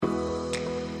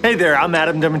Hey there, I'm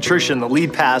Adam Demetrician, the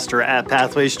lead pastor at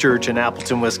Pathways Church in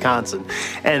Appleton, Wisconsin,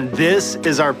 and this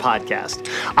is our podcast.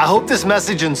 I hope this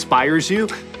message inspires you,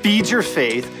 feeds your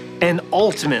faith, and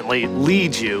ultimately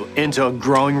leads you into a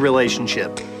growing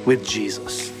relationship with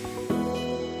Jesus.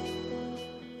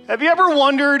 Have you ever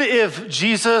wondered if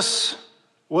Jesus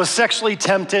was sexually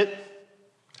tempted?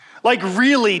 Like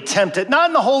really tempted, not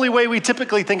in the holy way we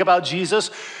typically think about Jesus,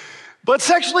 but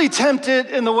sexually tempted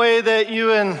in the way that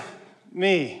you and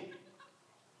me,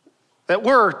 that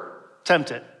we're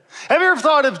tempted. Have you ever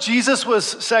thought if Jesus was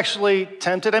sexually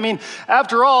tempted? I mean,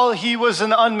 after all, he was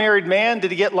an unmarried man.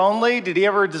 Did he get lonely? Did he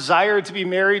ever desire to be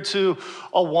married to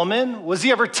a woman? Was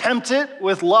he ever tempted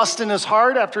with lust in his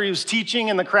heart after he was teaching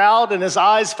in the crowd and his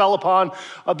eyes fell upon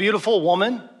a beautiful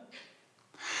woman?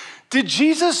 Did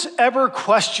Jesus ever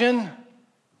question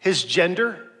his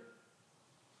gender?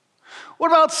 What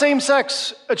about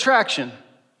same-sex attraction?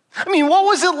 I mean, what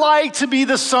was it like to be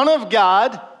the Son of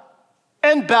God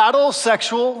and battle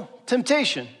sexual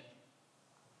temptation?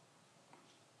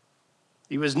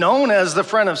 He was known as the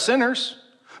friend of sinners,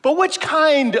 but which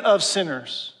kind of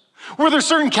sinners? Were there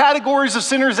certain categories of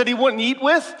sinners that he wouldn't eat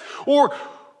with? Or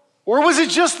was it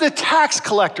just the tax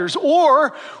collectors?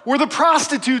 Or were the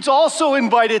prostitutes also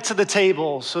invited to the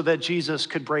table so that Jesus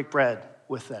could break bread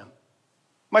with them?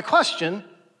 My question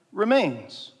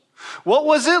remains. What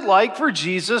was it like for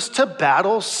Jesus to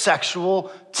battle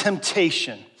sexual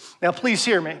temptation? Now, please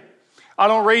hear me. I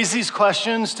don't raise these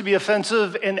questions to be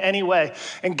offensive in any way.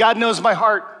 And God knows my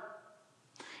heart.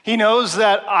 He knows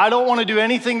that I don't want to do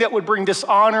anything that would bring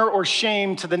dishonor or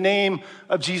shame to the name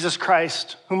of Jesus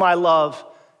Christ, whom I love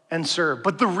and serve.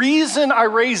 But the reason I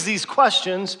raise these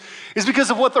questions is because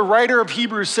of what the writer of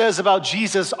Hebrews says about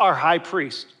Jesus, our high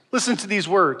priest. Listen to these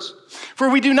words.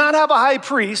 For we do not have a high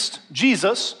priest,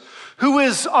 Jesus, who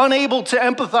is unable to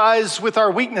empathize with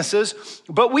our weaknesses,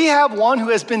 but we have one who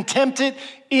has been tempted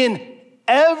in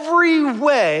every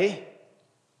way,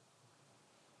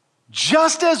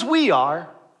 just as we are,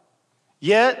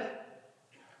 yet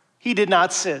he did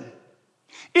not sin.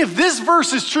 If this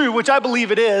verse is true, which I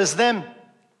believe it is, then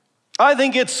I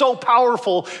think it's so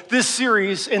powerful, this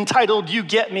series entitled You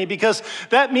Get Me, because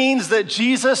that means that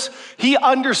Jesus, he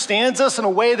understands us in a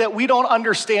way that we don't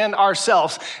understand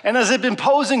ourselves. And as I've been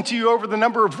posing to you over the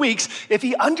number of weeks, if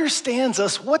he understands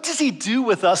us, what does he do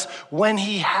with us when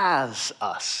he has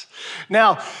us?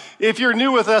 Now, if you're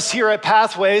new with us here at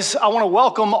Pathways, I want to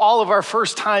welcome all of our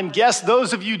first-time guests,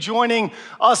 those of you joining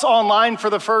us online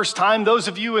for the first time, those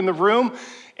of you in the room.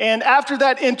 And after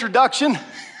that introduction,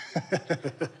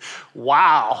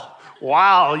 Wow,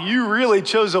 you really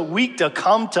chose a week to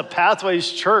come to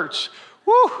Pathways Church.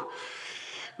 Woo!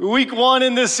 Week one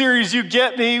in this series, You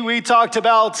Get Me, we talked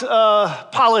about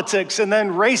politics and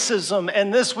then racism,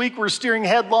 and this week we're steering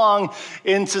headlong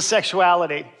into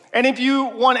sexuality. And if you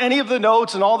want any of the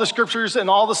notes and all the scriptures and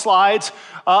all the slides,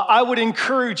 I would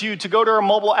encourage you to go to our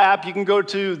mobile app. You can go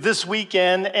to This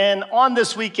Weekend, and on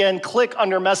This Weekend, click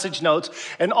under Message Notes,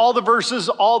 and all the verses,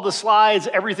 all the slides,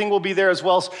 everything will be there, as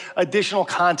well as additional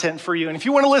content for you. And if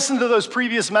you want to listen to those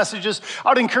previous messages, I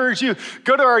would encourage you,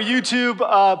 go to our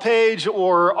YouTube page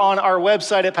or on our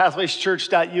website at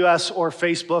pathwayschurch.us or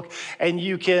Facebook, and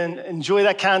you can enjoy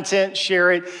that content,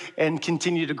 share it, and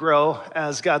continue to grow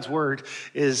as God's word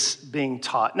is being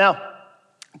taught. Now,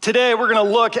 today we're going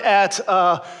to look at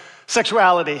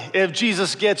sexuality. If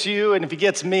Jesus gets you and if he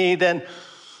gets me, then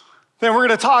we're going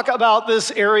to talk about this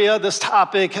area, this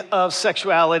topic of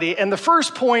sexuality. And the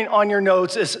first point on your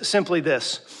notes is simply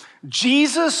this.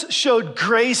 Jesus showed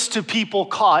grace to people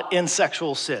caught in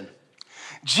sexual sin.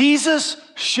 Jesus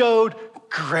showed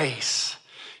grace.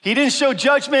 He didn't show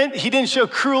judgment. He didn't show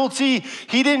cruelty.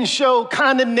 He didn't show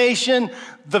condemnation.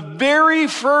 The very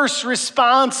first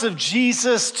response of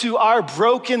Jesus to our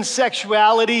broken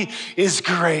sexuality is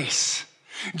grace.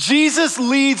 Jesus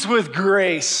leads with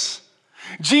grace.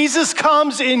 Jesus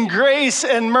comes in grace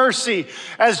and mercy.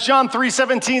 As John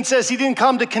 3:17 says, he didn't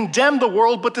come to condemn the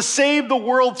world, but to save the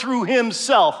world through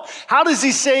himself. How does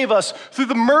he save us? Through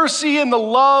the mercy and the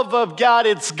love of God.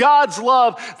 It's God's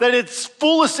love that its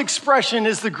fullest expression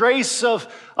is the grace of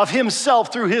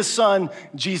himself through his son,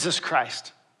 Jesus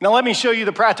Christ. Now let me show you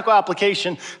the practical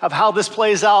application of how this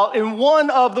plays out in one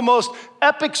of the most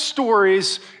epic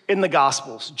stories in the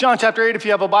Gospels. John chapter 8, if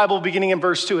you have a Bible, beginning in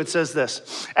verse 2, it says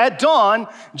this. At dawn,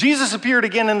 Jesus appeared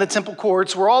again in the temple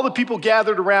courts where all the people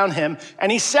gathered around him,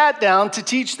 and he sat down to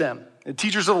teach them. The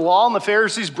teachers of the law and the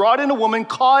Pharisees brought in a woman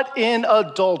caught in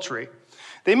adultery.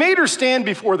 They made her stand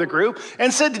before the group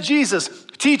and said to Jesus,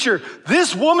 "Teacher,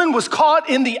 this woman was caught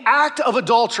in the act of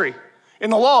adultery. In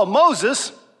the law of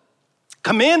Moses,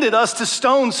 commanded us to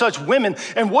stone such women.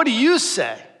 And what do you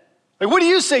say? Like, what do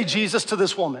you say, Jesus, to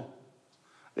this woman?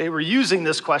 They were using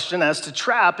this question as to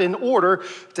trap in order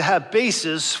to have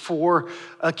basis for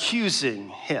accusing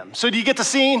him. So do you get the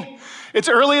scene? It's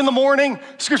early in the morning.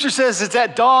 Scripture says it's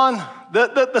at dawn.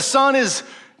 The sun is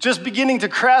just beginning to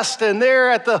crest, and there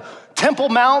at the Temple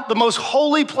Mount, the most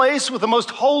holy place with the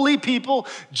most holy people,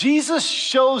 Jesus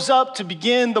shows up to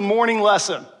begin the morning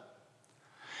lesson.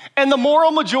 And the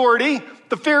moral majority,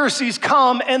 the Pharisees,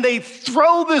 come and they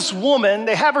throw this woman,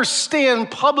 they have her stand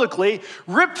publicly,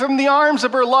 ripped from the arms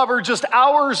of her lover just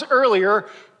hours earlier,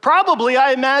 probably,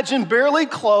 I imagine, barely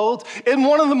clothed, in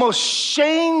one of the most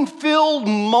shame-filled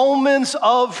moments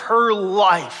of her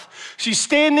life. She's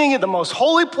standing in the most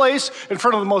holy place in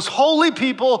front of the most holy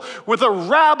people with a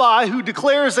rabbi who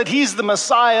declares that he's the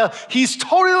Messiah. He's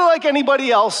totally like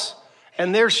anybody else,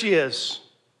 and there she is.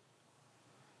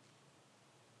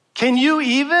 Can you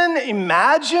even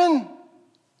imagine?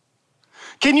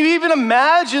 Can you even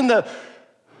imagine the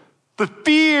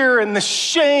fear and the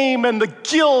shame and the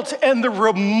guilt and the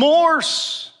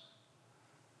remorse?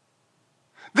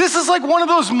 This is like one of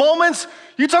those moments,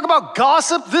 you talk about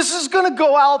gossip, this is gonna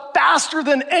go out faster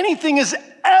than anything has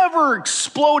ever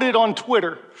exploded on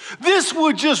Twitter. This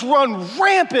would just run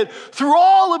rampant through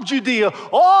all of Judea,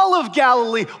 all of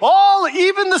Galilee,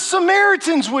 even the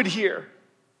Samaritans would hear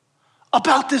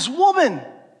about this woman.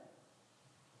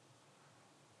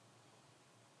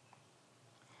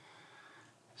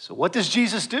 So what does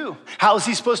Jesus do? How is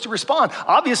he supposed to respond?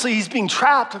 Obviously, he's being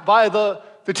trapped by the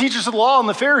teachers of the law and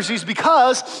the Pharisees,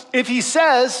 because if he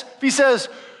says,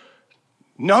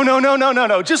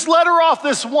 no, just let her off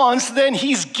this once, then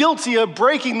he's guilty of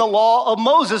breaking the law of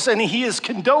Moses and he is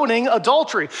condoning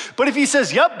adultery. But if he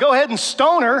says, yep, go ahead and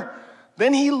stone her,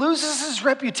 then he loses his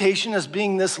reputation as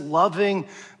being this loving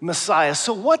Messiah.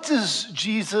 So what does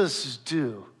Jesus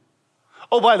do?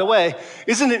 Oh, by the way,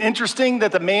 isn't it interesting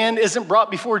that the man isn't brought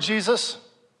before Jesus?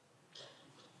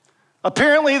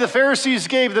 Apparently, the Pharisees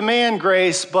gave the man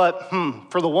grace, but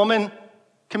for the woman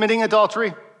committing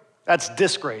adultery, that's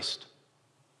disgraced.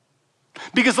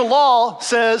 Because the law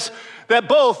says that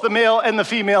both the male and the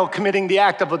female committing the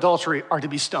act of adultery are to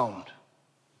be stoned.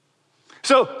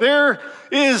 So there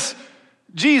is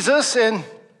Jesus, and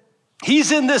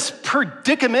he's in this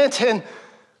predicament, and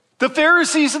the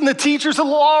Pharisees and the teachers of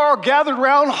the law are gathered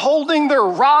around holding their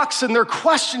rocks, and they're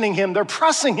questioning him, they're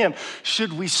pressing him.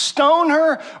 Should we stone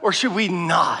her or should we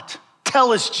not?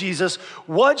 Tell us, Jesus,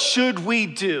 what should we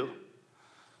do?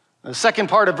 The second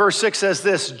part of verse 6 says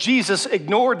this: Jesus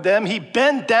ignored them. He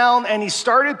bent down and he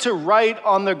started to write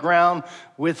on the ground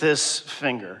with his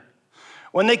finger.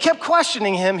 When they kept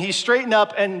questioning him, he straightened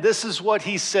up, and this is what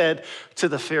he said to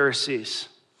the Pharisees.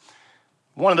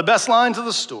 One of the best lines of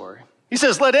the story. He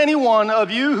says, "Let any one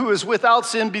of you who is without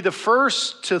sin be the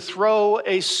first to throw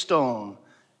a stone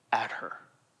at her."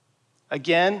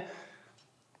 Again,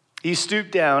 he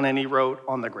stooped down and he wrote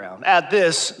on the ground. At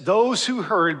this, those who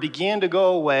heard began to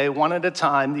go away one at a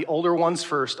time, the older ones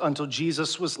first, until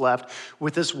Jesus was left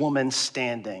with this woman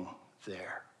standing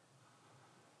there.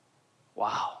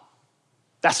 Wow,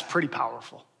 that's pretty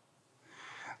powerful.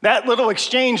 That little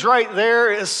exchange right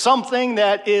there is something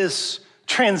that is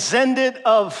transcendent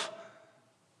of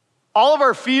all of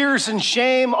our fears and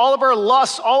shame, all of our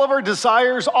lusts, all of our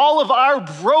desires, all of our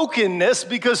brokenness,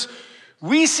 because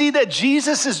we see that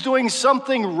Jesus is doing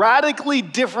something radically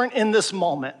different in this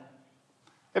moment.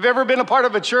 Have you ever been a part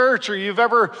of a church, or you've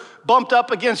ever bumped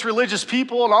up against religious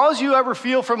people, and all you ever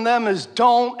feel from them is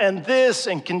don't and this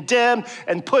and condemn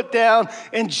and put down?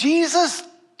 And Jesus,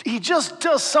 he just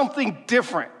does something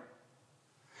different.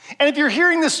 And if you're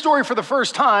hearing this story for the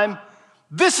first time,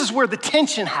 this is where the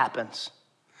tension happens.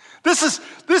 This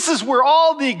is where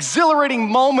all the exhilarating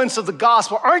moments of the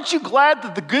gospel. Aren't you glad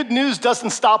that the good news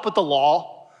doesn't stop with the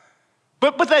law,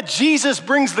 but that Jesus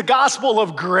brings the gospel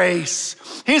of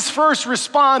grace? His first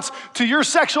response to your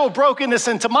sexual brokenness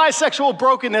and to my sexual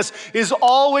brokenness is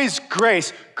always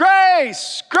grace.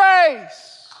 Grace,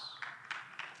 grace.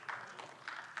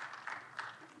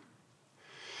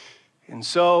 And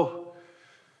so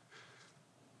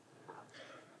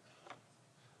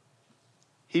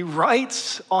he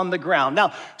writes on the ground.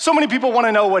 Now, so many people want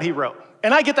to know what he wrote.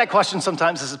 And I get that question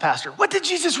sometimes as a pastor. What did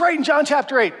Jesus write in John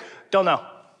chapter 8? Don't know.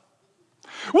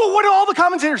 Well, what do all the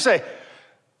commentators say?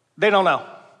 They don't know.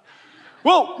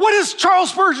 Well, what does Charles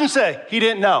Spurgeon say? He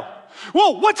didn't know.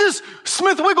 Well, what does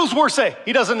Smith Wigglesworth say?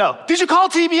 He doesn't know. Did you call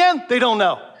TBN? They don't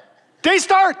know.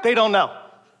 Daystar? They don't know.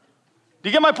 Do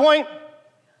you get my point?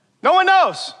 No one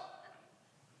knows.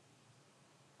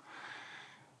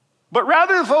 But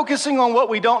rather than focusing on what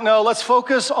we don't know, let's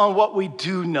focus on what we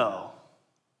do know.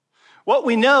 What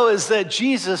we know is that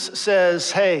Jesus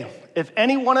says, hey, if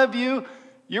any one of you,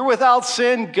 you're without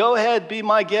sin, go ahead, be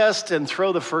my guest, and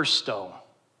throw the first stone.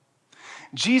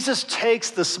 Jesus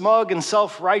takes the smug and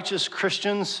self-righteous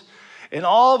Christians and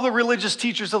all of the religious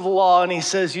teachers of the law, and he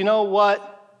says, you know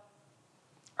what?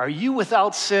 Are you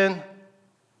without sin?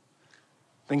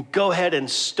 Then go ahead and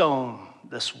stone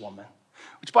this woman.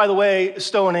 Which, by the way,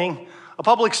 stoning, a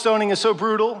public stoning is so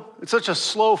brutal. It's such a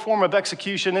slow form of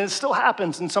execution, and it still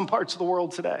happens in some parts of the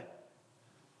world today.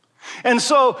 And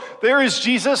so there is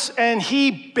Jesus, and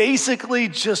he basically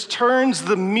just turns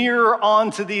the mirror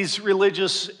onto these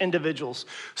religious individuals.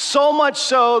 So much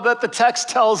so that the text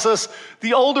tells us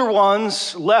the older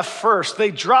ones left first.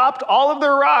 They dropped all of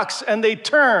their rocks and they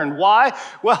turned. Why?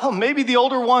 Well, maybe the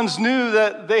older ones knew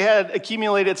that they had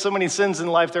accumulated so many sins in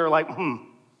life, they were like,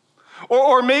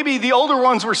 Or maybe the older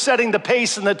ones were setting the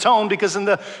pace and the tone, because in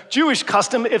the Jewish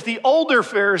custom, if the older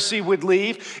Pharisee would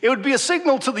leave, it would be a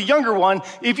signal to the younger one,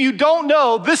 if you don't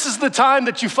know, this is the time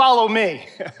that you follow me.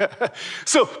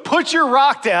 So put your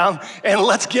rock down and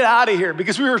let's get out of here,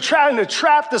 because we were trying to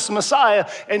trap this Messiah,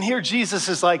 and here Jesus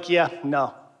is like, yeah,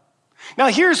 no. Now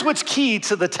here's what's key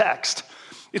to the text.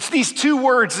 It's these two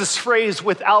words, this phrase,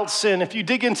 without sin. If you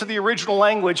dig into the original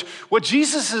language, what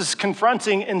Jesus is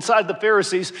confronting inside the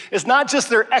Pharisees is not just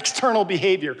their external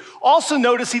behavior. Also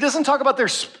notice he doesn't talk about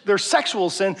their sexual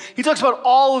sin. He talks about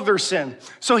all of their sin.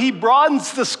 So he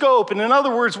broadens the scope. And in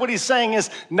other words, what he's saying is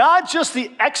not just the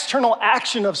external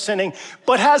action of sinning,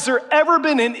 but has there ever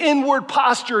been an inward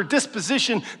posture or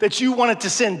disposition that you wanted to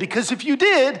sin? Because if you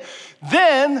did,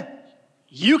 then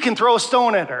you can throw a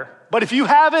stone at her. But if you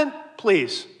haven't,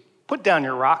 please, put down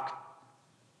your rock.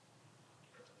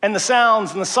 And the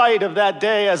sounds and the sight of that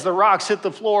day as the rocks hit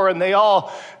the floor and they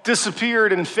all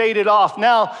disappeared and faded off.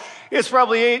 Now, it's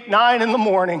probably 8, 9 in the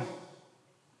morning.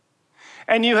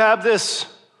 And you have this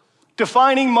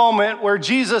defining moment where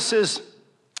Jesus is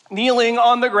kneeling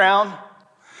on the ground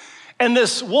and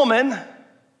this woman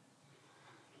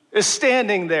is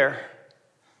standing there.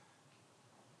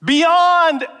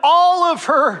 Beyond all of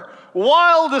her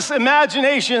wildest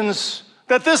imaginations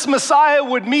that this Messiah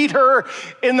would meet her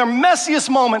in the messiest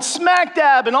moment, smack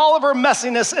dab in all of her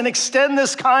messiness, and extend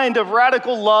this kind of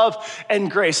radical love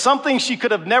and grace, something she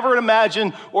could have never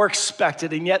imagined or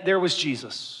expected. And yet there was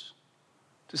Jesus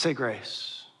to say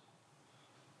grace.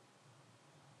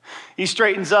 He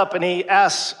straightens up and he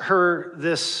asks her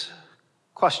this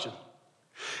question.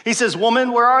 He says,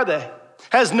 "Woman, where are they?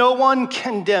 Has no one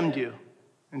condemned you?"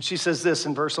 And she says this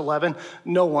in verse 11,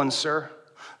 "No one, sir.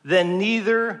 Then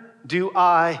neither do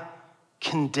I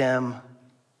condemn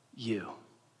you."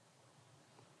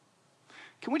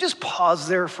 Can we just pause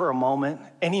there for a moment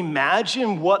and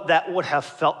imagine what that would have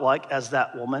felt like as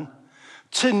that woman?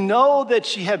 To know that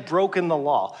she had broken the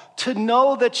law, to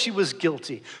know that she was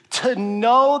guilty, to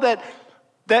know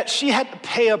that she had to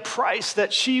pay a price,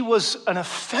 that she was an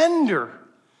offender.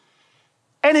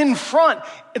 And in front,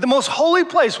 in the most holy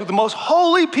place with the most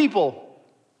holy people,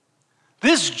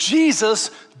 this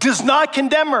Jesus does not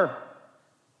condemn her.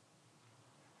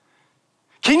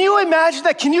 Can you imagine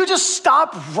that? Can you just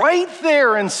stop right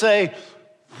there and say,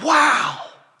 wow,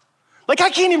 like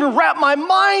I can't even wrap my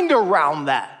mind around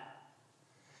that.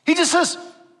 He just says,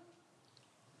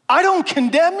 I don't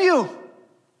condemn you.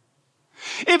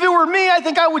 If it were me, I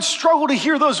think I would struggle to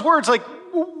hear those words like,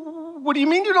 what do you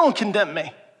mean you don't condemn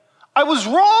me? I was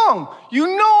wrong.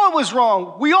 You know I was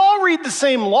wrong. We all read the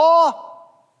same law.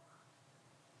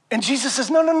 And Jesus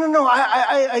says, no,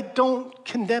 I don't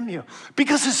condemn you.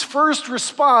 Because his first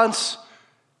response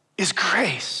is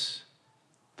grace.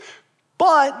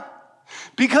 But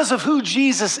because of who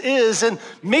Jesus is, and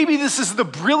maybe this is the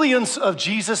brilliance of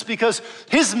Jesus, because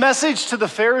his message to the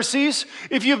Pharisees,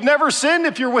 if you've never sinned,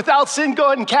 if you're without sin, go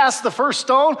ahead and cast the first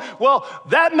stone. Well,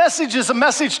 that message is a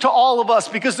message to all of us,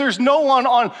 because there's no one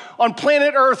on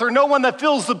planet Earth or no one that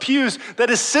fills the pews that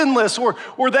is sinless or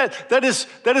that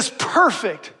is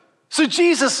perfect. So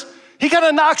Jesus, he kind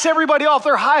of knocks everybody off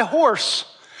their high horse.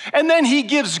 And then he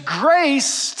gives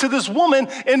grace to this woman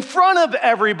in front of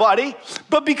everybody.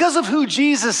 But because of who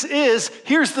Jesus is,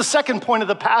 here's the second point of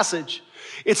the passage.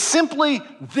 It's simply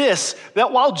this,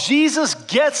 that while Jesus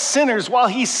gets sinners, while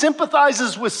he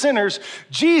sympathizes with sinners,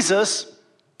 Jesus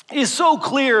is so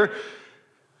clear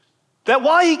that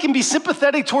while he can be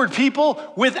sympathetic toward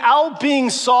people without being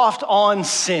soft on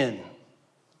sin.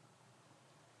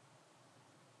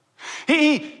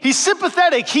 He's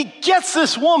sympathetic. He gets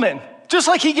this woman. Just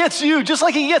like he gets you, just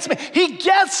like he gets me. He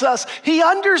gets us. He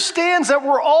understands that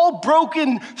we're all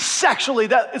broken sexually,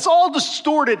 that it's all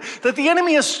distorted, that the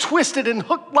enemy has twisted and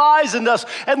hooked lies into us,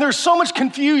 and there's so much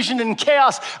confusion and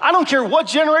chaos. I don't care what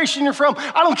generation you're from.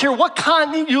 I don't care what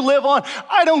continent you live on.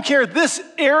 I don't care. This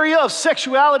area of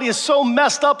sexuality is so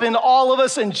messed up in all of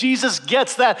us, and Jesus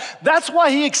gets that. That's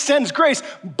why he extends grace.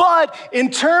 But in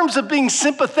terms of being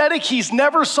sympathetic, he's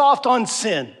never soft on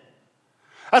sin.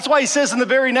 That's why he says in the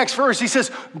very next verse, he says,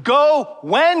 go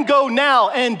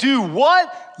now, and do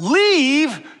what?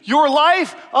 Leave your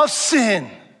life of sin.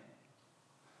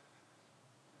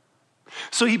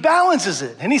 So he balances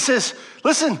it, and he says,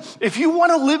 listen, if you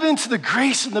want to live into the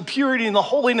grace and the purity and the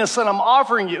holiness that I'm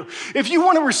offering you, if you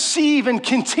want to receive and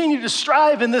continue to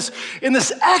strive in this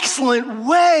excellent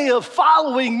way of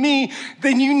following me,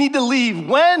 then you need to leave.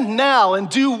 When? Now. And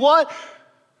do what?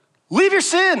 Leave your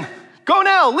sin. Go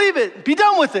now, leave it, be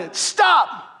done with it, stop,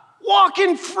 walk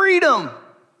in freedom.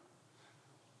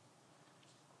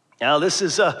 Now, this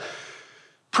is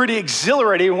pretty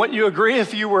exhilarating. Wouldn't you agree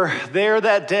if you were there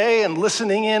that day and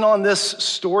listening in on this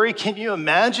story? Can you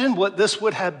imagine what this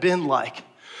would have been like?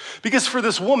 Because for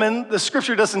this woman, the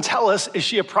scripture doesn't tell us, is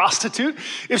she a prostitute?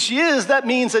 If she is, that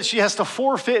means that she has to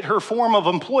forfeit her form of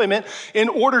employment in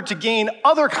order to gain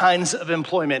other kinds of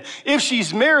employment. If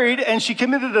she's married and she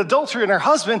committed adultery in her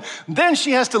husband, then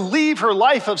she has to leave her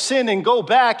life of sin and go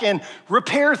back and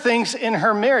repair things in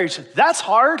her marriage. That's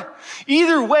hard.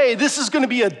 Either way, this is going to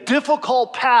be a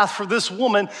difficult path for this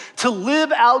woman to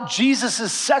live out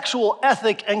Jesus' sexual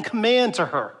ethic and command to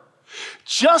her.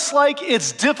 Just like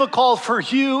it's difficult for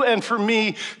you and for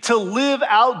me to live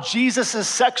out Jesus'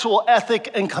 sexual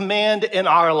ethic and command in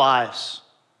our lives.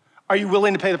 Are you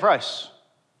willing to pay the price?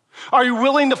 Are you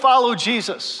willing to follow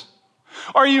Jesus?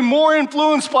 Are you more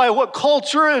influenced by what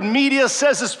culture and media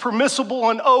says is permissible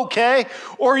and okay?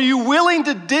 Or are you willing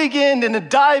to dig in and to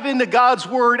dive into God's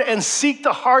word and seek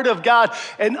the heart of God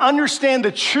and understand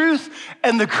the truth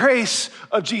and the grace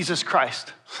of Jesus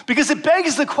Christ? Because it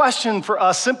begs the question for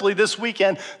us simply this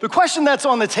weekend. The question that's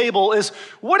on the table is,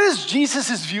 what is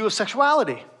Jesus' view of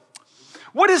sexuality?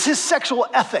 What is his sexual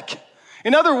ethic?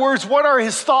 In other words, what are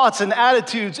his thoughts and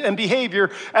attitudes and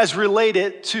behavior as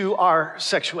related to our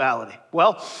sexuality?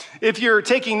 Well, if you're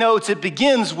taking notes, it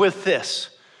begins with this.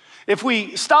 If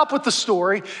we stop with the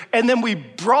story and then we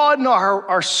broaden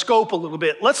our scope a little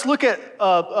bit, let's look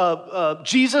at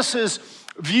Jesus'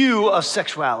 view of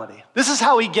sexuality. This is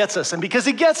how he gets us. And because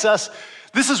he gets us,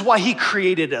 this is why he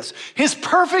created us. His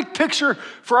perfect picture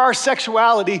for our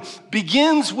sexuality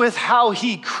begins with how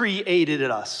he created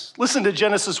us. Listen to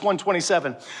Genesis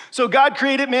 1:27. So God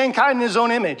created mankind in his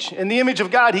own image. In the image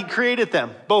of God, he created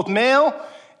them, both male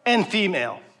and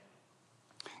female.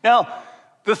 Now,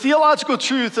 the theological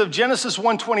truth of Genesis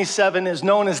 1:27 is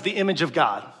known as the image of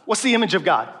God. What's the image of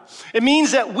God? It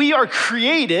means that we are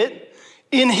created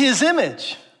in his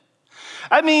image.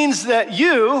 That means that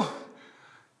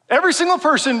every single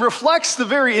person reflects the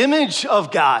very image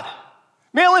of God,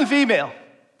 male and female.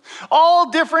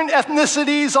 All different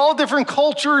ethnicities, all different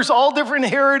cultures, all different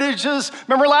heritages.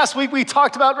 Remember last week we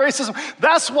talked about racism?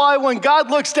 That's why when God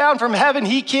looks down from heaven,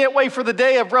 he can't wait for the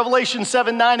day of Revelation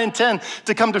 7, 9, and 10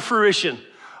 to come to fruition.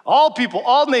 All people,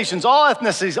 all nations, all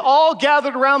ethnicities, all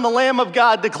gathered around the Lamb of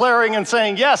God declaring and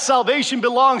saying, yes, salvation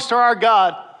belongs to our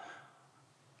God.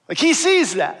 Like he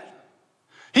sees that.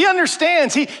 He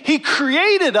understands. He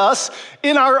created us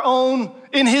in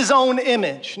his own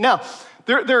image. Now,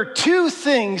 there are two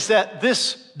things that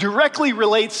this directly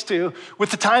relates to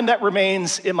with the time that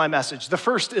remains in my message. The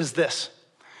first is this.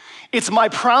 It's my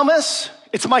promise,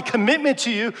 it's my commitment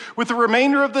to you with the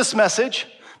remainder of this message.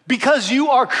 Because you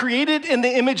are created in the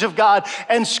image of God,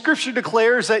 and Scripture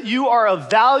declares that you are of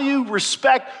value,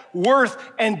 respect, worth,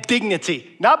 and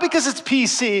dignity. Not because it's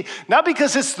PC, not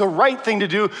because it's the right thing to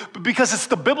do, but because it's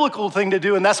the biblical thing to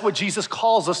do, and that's what Jesus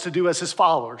calls us to do as his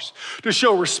followers. To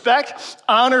show respect,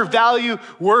 honor, value,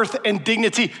 worth, and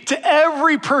dignity to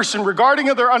every person, regarding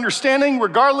of their understanding,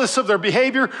 regardless of their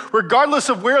behavior, regardless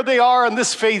of where they are on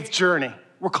this faith journey.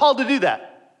 We're called to do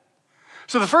that.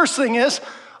 So the first thing is,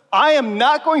 I am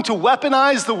not going to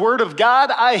weaponize the word of God.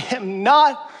 I am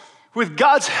not, with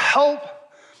God's help,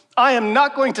 I am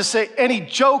not going to say any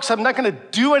jokes. I'm not going to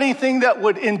do anything that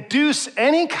would induce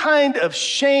any kind of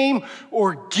shame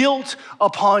or guilt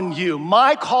upon you.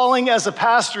 My calling as a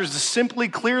pastor is to simply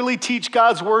clearly teach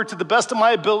God's word to the best of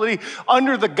my ability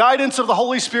under the guidance of the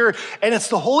Holy Spirit. And it's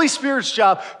the Holy Spirit's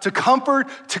job to comfort,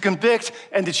 to convict,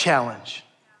 and to challenge.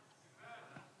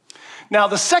 Now,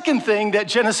 the second thing that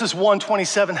Genesis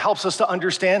 1:27 helps us to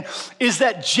understand is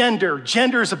that gender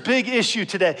is a big issue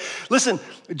today. Listen,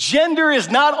 gender is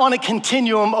not on a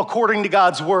continuum according to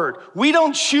God's word. We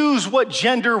don't choose what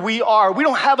gender we are. We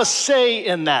don't have a say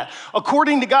in that.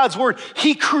 According to God's word,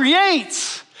 he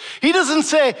creates. He doesn't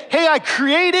say, hey, I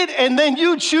created and then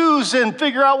you choose and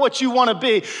figure out what you want to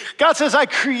be. God says, I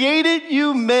created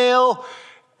you male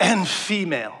and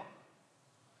female.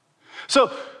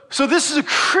 So this is a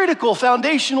critical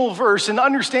foundational verse in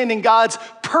understanding God's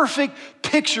perfect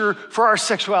picture for our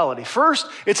sexuality. First,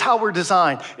 it's how we're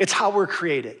designed. It's how we're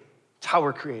created. It's how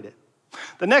we're created.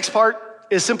 The next part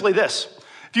is simply this.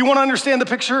 If you want to understand the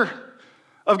picture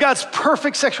of God's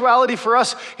perfect sexuality for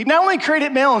us, he not only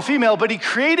created male and female, but he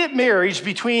created marriage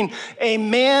between a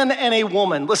man and a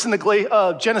woman. Listen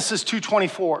to Genesis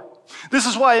 2:24. This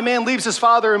is why a man leaves his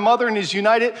father and mother and is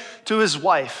united to his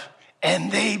wife.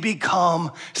 And they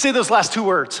become, say those last two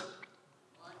words.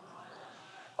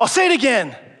 I'll say it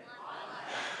again.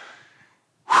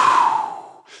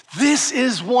 This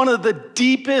is one of the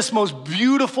deepest, most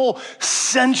beautiful,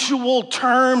 sensual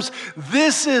terms.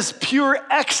 This is pure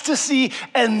ecstasy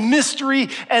and mystery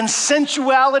and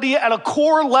sensuality at a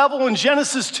core level in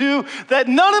Genesis 2 that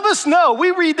none of us know.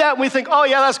 We read that and we think, oh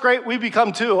yeah, that's great, we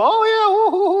become two.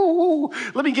 Oh yeah,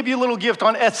 woo. Let me give you a little gift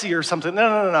on Etsy or something.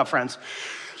 No, friends.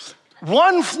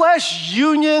 One flesh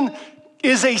union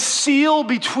is a seal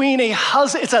between a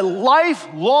husband. It's a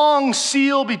lifelong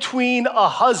seal between a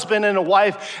husband and a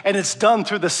wife, and it's done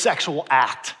through the sexual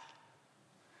act.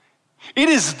 It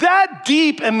is that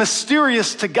deep and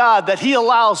mysterious to God that he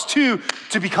allows two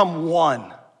to become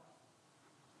one.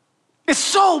 It's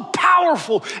so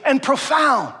powerful and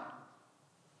profound.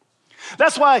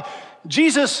 That's why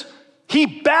Jesus, he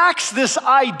backs this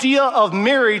idea of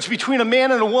marriage between a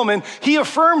man and a woman. He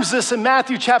affirms this in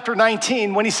Matthew chapter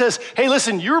 19 when he says, hey,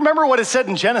 listen, you remember what it said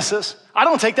in Genesis? I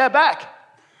don't take that back.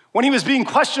 When he was being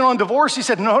questioned on divorce, he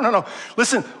said, no.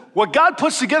 Listen, what God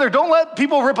puts together, don't let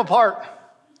people rip apart.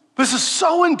 This is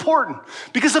so important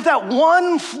because of that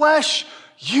one flesh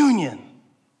union.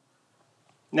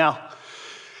 Now,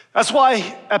 that's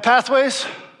why at Pathways,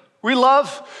 we love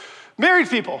married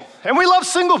people and we love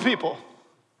single people.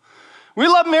 We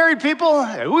love married people,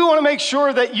 and we want to make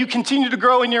sure that you continue to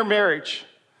grow in your marriage.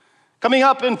 Coming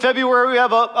up in February, we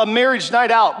have a marriage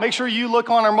night out. Make sure you look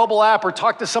on our mobile app or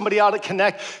talk to somebody out at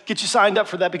Connect, get you signed up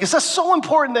for that, because that's so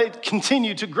important that you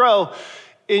continue to grow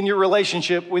in your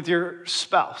relationship with your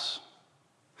spouse.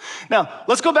 Now,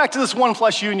 let's go back to this one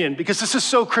flesh union, because this is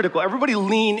so critical. Everybody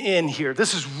lean in here.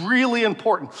 This is really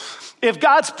important. If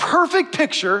God's perfect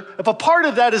picture, if a part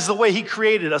of that is the way he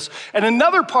created us, and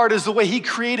another part is the way he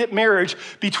created marriage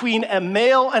between a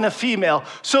male and a female,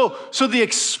 so the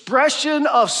expression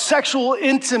of sexual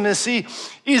intimacy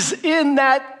is in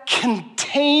that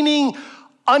containing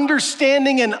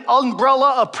understanding and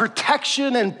umbrella of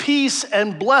protection and peace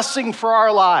and blessing for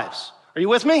our lives. Are you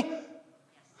with me?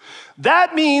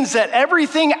 That means that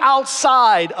everything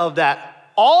outside of that,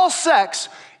 all sex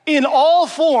in all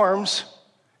forms,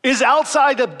 is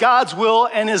outside of God's will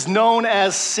and is known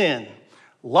as sin.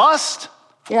 Lust,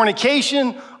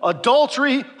 fornication,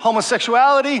 adultery,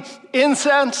 homosexuality,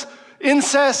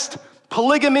 incest,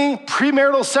 polygamy,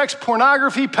 premarital sex,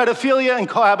 pornography, pedophilia, and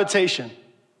cohabitation.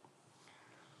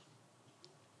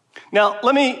 Now,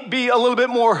 let me be a little bit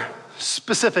more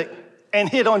specific and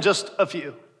hit on just a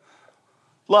few.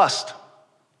 Lust.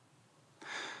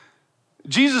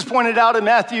 Jesus pointed out in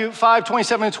Matthew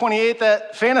 5:27 and 28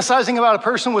 that fantasizing about a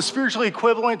person was spiritually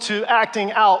equivalent to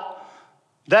acting out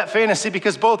that fantasy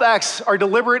because both acts are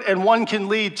deliberate and one can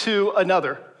lead to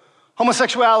another.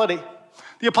 Homosexuality.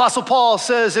 The Apostle Paul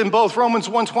says in both Romans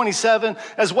 1:27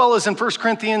 as well as in 1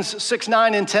 Corinthians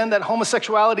 6:9 and 10 that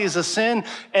homosexuality is a sin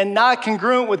and not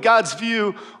congruent with God's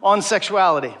view on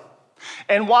sexuality.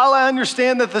 And while I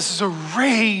understand that this is a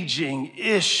raging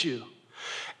issue,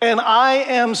 and I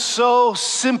am so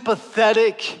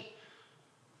sympathetic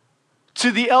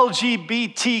to the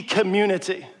LGBT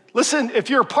community. Listen,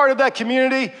 if you're a part of that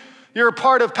community, you're a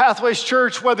part of Pathways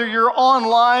Church, whether you're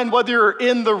online, whether you're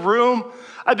in the room,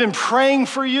 I've been praying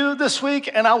for you this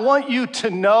week, and I want you to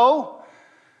know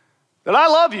that I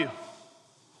love you.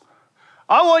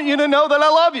 I want you to know that I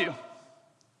love you.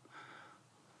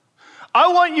 I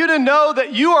want you to know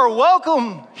that you are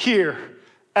welcome here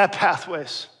at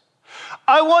Pathways.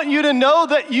 I want you to know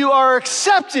that you are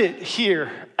accepted here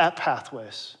at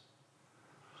Pathways.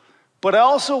 But I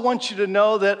also want you to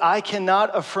know that I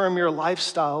cannot affirm your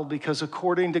lifestyle because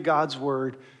according to God's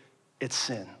word, it's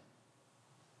sin.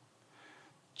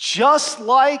 Just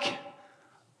like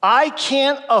I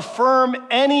can't affirm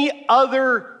any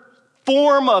other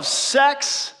form of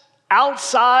sex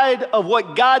outside of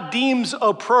what God deems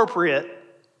appropriate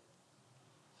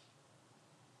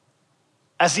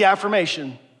as the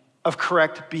affirmation of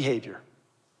correct behavior.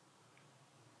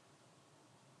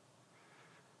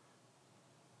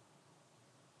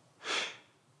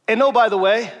 And oh, by the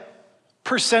way,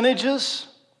 percentages,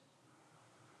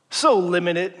 so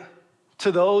limited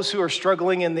to those who are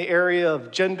struggling in the area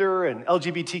of gender and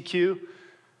LGBTQ,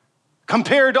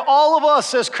 compared to all of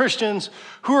us as Christians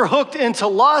who are hooked into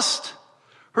lust,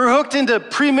 who are hooked into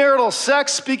premarital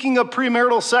sex. Speaking of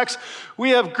premarital sex,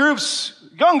 we have groups,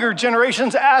 younger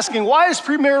generations asking, why is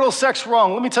premarital sex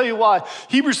wrong? Let me tell you why.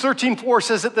 Hebrews 13:4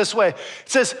 says it this way. It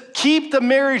says, keep the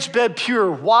marriage bed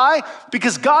pure. Why?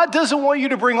 Because God doesn't want you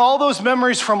to bring all those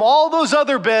memories from all those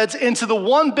other beds into the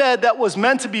one bed that was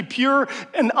meant to be pure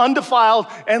and undefiled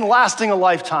and lasting a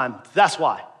lifetime. That's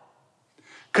why.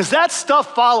 Because that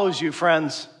stuff follows you,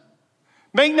 friends.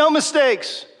 Make no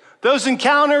mistakes. Those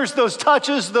encounters, those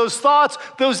touches, those thoughts,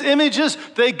 those images,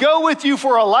 they go with you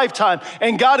for a lifetime.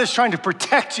 And God is trying to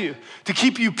protect you, to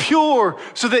keep you pure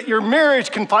so that your marriage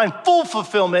can find full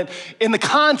fulfillment in the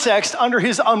context under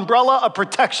his umbrella of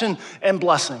protection and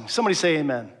blessing. Somebody say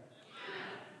amen.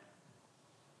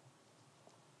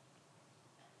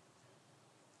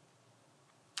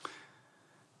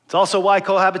 It's also why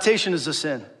cohabitation is a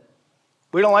sin.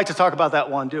 We don't like to talk about that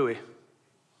one, do we?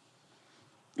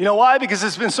 You know why? Because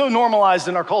it's been so normalized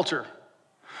in our culture.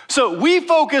 So we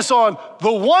focus on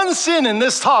the one sin in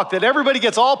this talk that everybody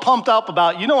gets all pumped up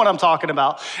about. You know what I'm talking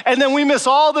about. And then we miss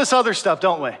all this other stuff,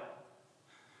 don't we?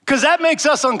 Because that makes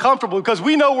us uncomfortable because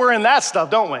we know we're in that stuff,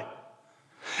 don't we?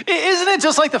 Isn't it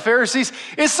just like the Pharisees?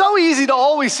 It's so easy to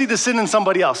always see the sin in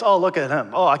somebody else. Oh, look at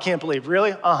him. Oh, I can't believe.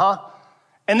 Really? Uh-huh.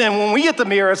 And then when we get the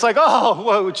mirror, it's like, oh,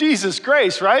 whoa, Jesus,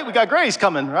 grace, right? We got grace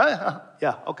coming, right?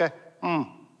 Yeah, okay.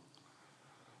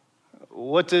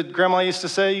 What did Grandma used to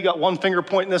say? You got one finger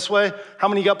pointing this way. How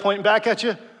many you got pointing back at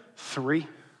you? 3.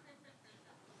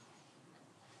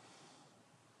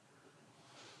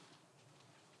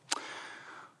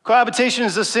 Cohabitation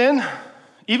is a sin.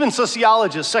 Even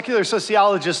sociologists, secular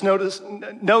sociologists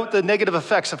note the negative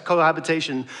effects of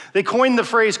cohabitation. They coined the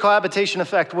phrase cohabitation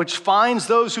effect, which finds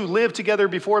those who live together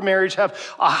before marriage have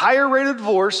a higher rate of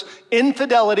divorce,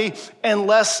 infidelity, and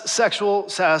less sexual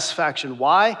satisfaction.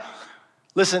 Why?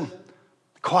 Listen,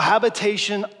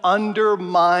 cohabitation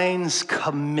undermines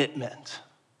commitment.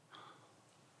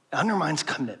 It undermines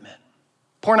commitment.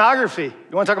 Pornography.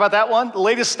 You want to talk about that one? The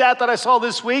latest stat that I saw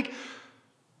this week,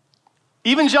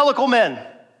 evangelical men.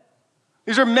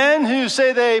 These are men who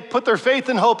say they put their faith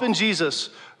and hope in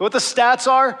Jesus. What the stats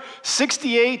are,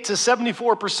 68 to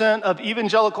 74% of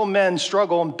evangelical men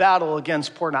struggle and battle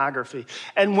against pornography.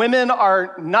 And women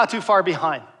are not too far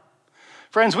behind.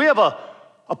 Friends, we have a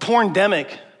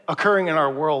porndemic occurring in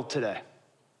our world today.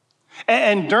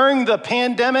 And during the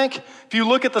pandemic, if you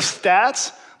look at the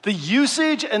stats, the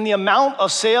usage and the amount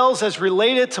of sales as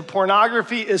related to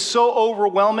pornography is so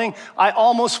overwhelming, I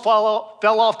almost fell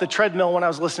off the treadmill when I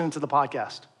was listening to the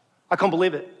podcast. I couldn't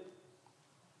believe it.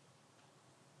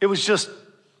 It was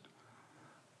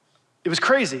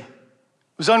crazy. It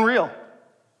was unreal.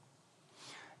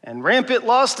 And rampant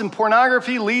lust and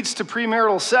pornography leads to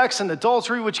premarital sex and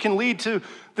adultery, which can lead to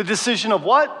the decision of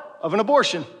what? Of an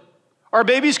abortion. Are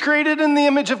babies created in the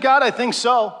image of God? I think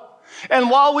so. And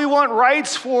while we want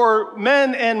rights for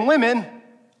men and women,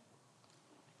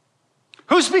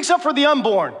 who speaks up for the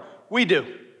unborn? We do.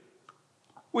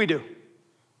 We do.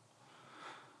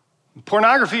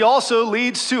 Pornography also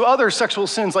leads to other sexual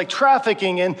sins like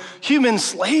trafficking and human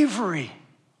slavery.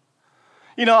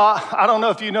 You know, I don't know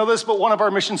if you know this, but one of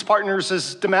our missions partners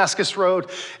is Damascus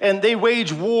Road, and they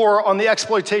wage war on the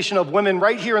exploitation of women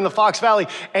right here in the Fox Valley.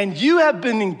 And you have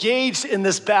been engaged in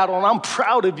this battle, and I'm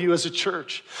proud of you as a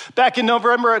church. Back in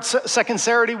November at Second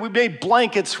Saturday, we made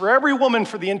blankets for every woman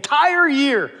for the entire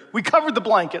year. We covered the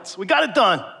blankets. We got it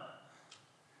done.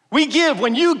 We give.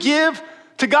 When you give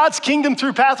to God's kingdom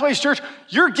through Pathways Church,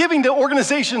 you're giving to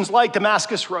organizations like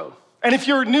Damascus Road. And if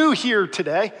you're new here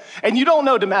today and you don't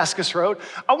know Damascus Road,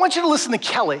 I want you to listen to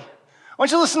Kelly. I want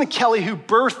you to listen to Kelly, who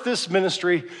birthed this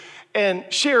ministry and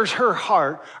shares her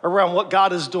heart around what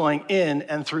God is doing in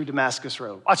and through Damascus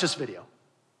Road. Watch this video.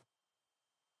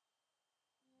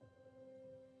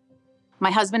 My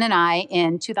husband and I,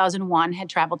 in 2001, had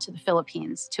traveled to the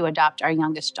Philippines to adopt our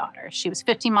youngest daughter. She was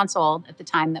 15 months old at the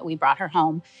time that we brought her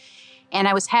home. And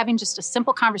I was having just a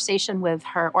simple conversation with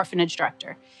her orphanage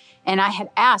director. And I had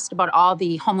asked about all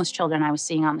the homeless children I was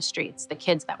seeing on the streets, the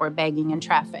kids that were begging in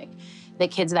traffic, the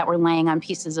kids that were laying on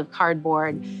pieces of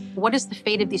cardboard. What is the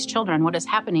fate of these children? What is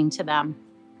happening to them?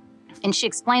 And she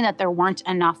explained that there weren't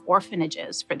enough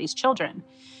orphanages for these children.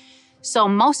 So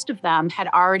most of them had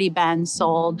already been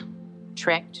sold,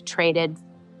 tricked, traded,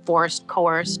 forced,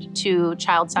 coerced to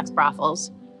child sex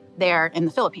brothels there in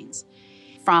the Philippines,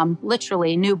 from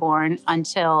literally newborn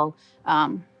until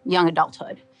young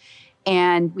adulthood.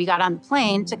 And we got on the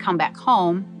plane to come back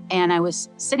home, and I was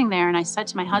sitting there and I said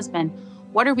to my husband,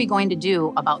 what are we going to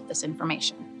do about this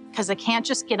information? Because I can't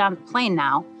just get on the plane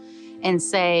now and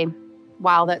say,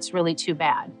 wow, that's really too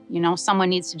bad. Someone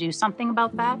needs to do something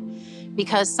about that,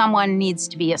 because someone needs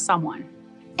to be a someone.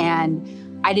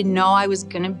 And I didn't know I was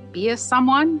going to be a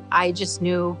someone. I just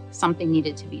knew something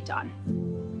needed to be done.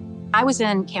 I was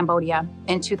in Cambodia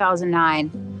in 2009.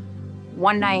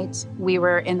 One night, we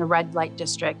were in the red light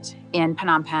district in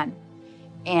Phnom Penh,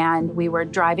 and we were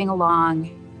driving along,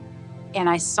 and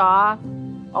I saw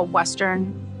a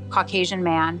Western Caucasian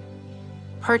man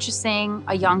purchasing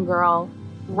a young girl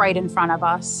right in front of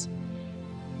us,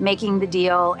 making the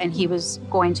deal, and he was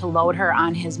going to load her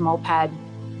on his moped.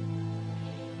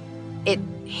 It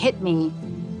hit me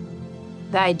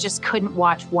that I just couldn't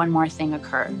watch one more thing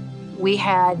occur. We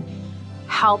had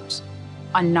helped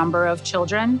a number of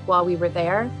children while we were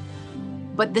there,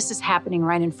 but this is happening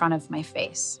right in front of my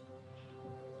face.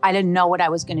 I didn't know what I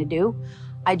was going to do.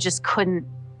 I just couldn't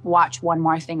watch one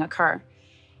more thing occur.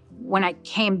 When I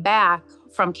came back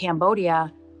from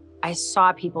Cambodia, I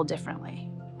saw people differently.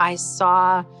 I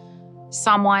saw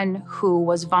someone who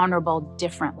was vulnerable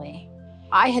differently.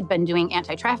 I had been doing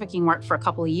anti-trafficking work for a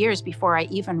couple of years before I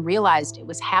even realized it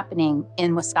was happening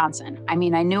in Wisconsin. I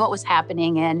mean, I knew it was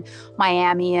happening in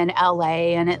Miami and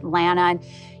LA and Atlanta and,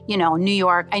 New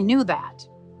York. I knew that.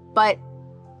 But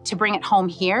to bring it home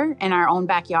here in our own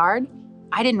backyard,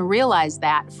 I didn't realize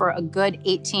that for a good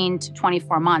 18 to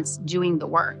 24 months doing the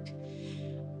work.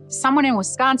 Someone in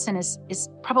Wisconsin is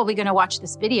probably going to watch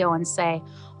this video and say,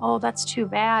 oh, that's too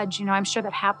bad. I'm sure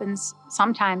that happens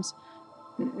sometimes.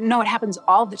 No, it happens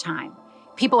all the time.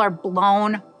 People are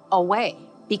blown away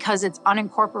because it's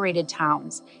unincorporated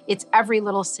towns. It's every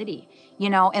little city.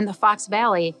 In the Fox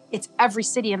Valley, it's every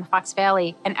city in the Fox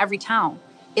Valley and every town.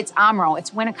 It's Amro,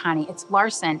 it's Winneconne, it's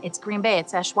Larson, it's Green Bay,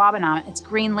 it's Ashwaubenon, it's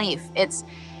Greenleaf. It's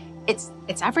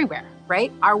everywhere,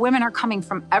 right? Our women are coming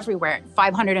from everywhere.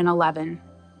 511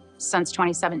 since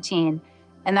 2017,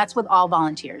 and that's with all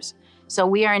volunteers. So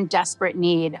we are in desperate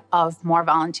need of more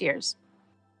volunteers.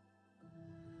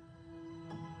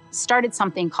 Started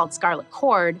something called Scarlet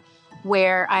Cord,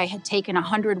 where I had taken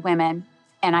 100 women,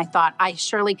 and I thought I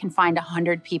surely can find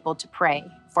 100 people to pray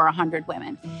for 100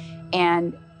 women.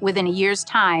 And within a year's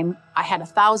time, I had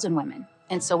 1,000 women.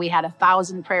 And so we had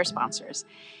 1,000 prayer sponsors.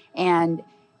 And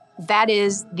that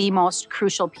is the most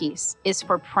crucial piece, is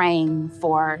for praying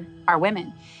for our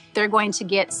women. They're going to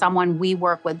get someone we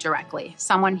work with directly,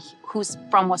 someone who's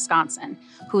from Wisconsin,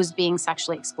 who's being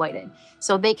sexually exploited,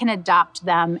 so they can adopt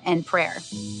them in prayer.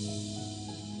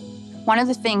 One of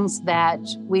the things that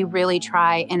we really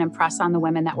try and impress on the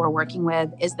women that we're working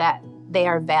with is that they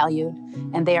are valued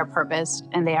and they are purposed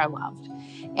and they are loved.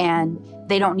 And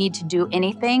they don't need to do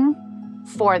anything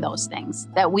for those things,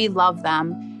 that we love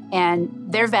them and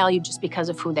they're valued just because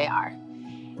of who they are.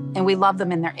 And we love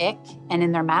them in their ick and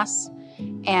in their mess.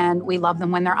 And we love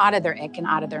them when they're out of their ick and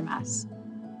out of their mess.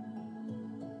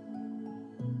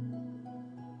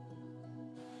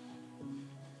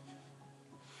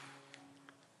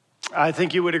 I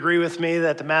think you would agree with me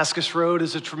that Damascus Road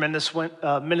is a tremendous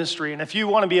ministry. And if you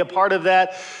want to be a part of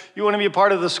that, you want to be a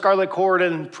part of the Scarlet Cord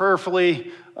and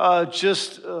prayerfully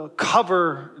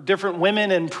cover different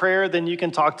women in prayer, then you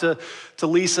can talk to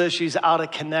Lisa. She's out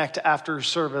at Connect after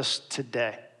service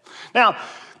today. Now,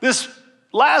 this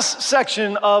last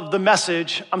section of the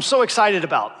message, I'm so excited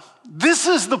about. This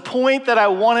is the point that I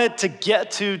wanted to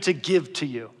get to give to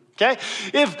you, okay?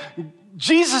 If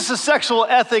Jesus' sexual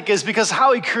ethic is because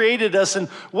how he created us and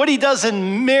what he does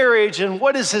in marriage and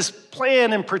what is his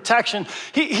plan and protection,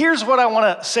 here's what I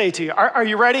want to say to you. Are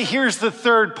you ready? Here's the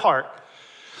third part.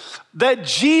 That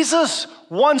Jesus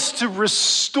wants to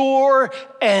restore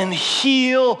and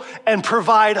heal and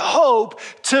provide hope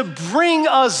to bring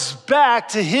us back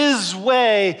to his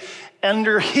way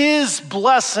under his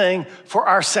blessing for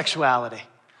our sexuality.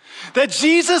 That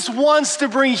Jesus wants to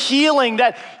bring healing,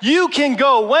 that you can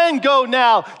go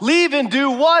now, leave and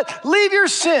do what? Leave your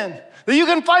sin. That you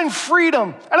can find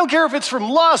freedom. I don't care if it's from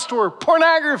lust or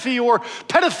pornography or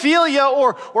pedophilia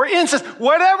or incest,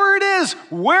 whatever it is,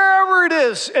 wherever it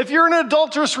is. If you're in an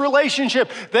adulterous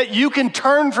relationship, that you can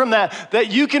turn from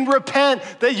that you can repent,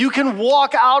 that you can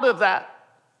walk out of that.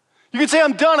 You can say,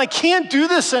 I'm done, I can't do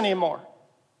this anymore.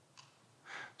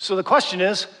 So the question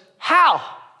is, how?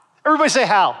 Everybody say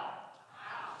how.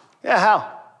 Yeah,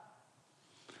 how?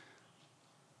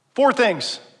 4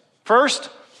 things. First,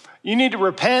 you need to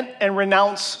repent and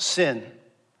renounce sin.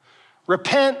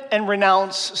 Repent and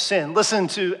renounce sin. Listen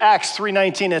to Acts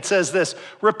 3:19. It says this,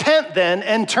 repent then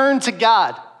and turn to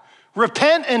God.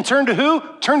 Repent and turn to who?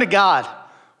 Turn to God.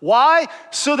 Why?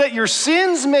 So that your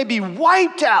sins may be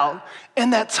wiped out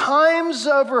and that times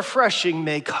of refreshing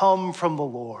may come from the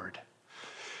Lord.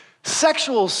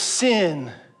 Sexual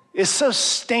sin is so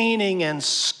staining and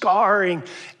scarring,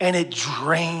 and it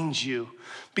drains you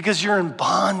because you're in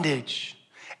bondage.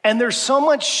 And there's so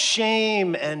much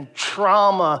shame and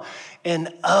trauma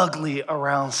and ugly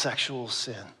around sexual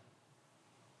sin.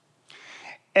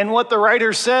 And what the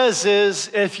writer says is,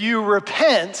 if you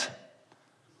repent,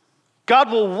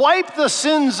 God will wipe the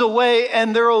sins away,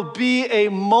 and there will be a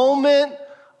moment,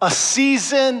 a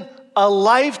season, a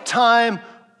lifetime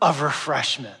of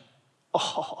refreshment.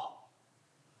 Oh.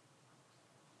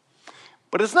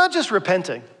 But it's not just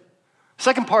repenting.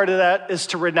 Second part of that is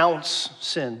to renounce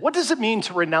sin. What does it mean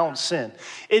to renounce sin?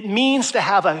 It means to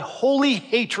have a holy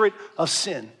hatred of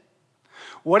sin.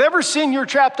 Whatever sin you're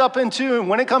trapped up into, and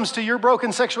when it comes to your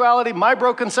broken sexuality, my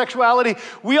broken sexuality,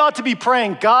 we ought to be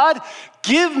praying, God,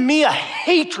 give me a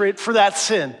hatred for that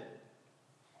sin.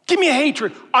 Give me a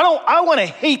hatred. I want to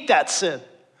hate that sin.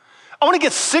 I want to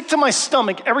get sick to my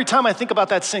stomach every time I think about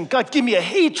that sin. God, give me a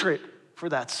hatred for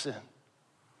that sin.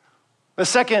 The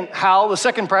second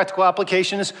practical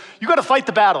application is you got to fight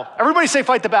the battle. Everybody say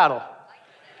fight the battle.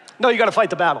 No, you got to fight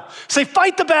the battle. Say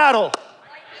fight the battle.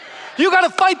 You got to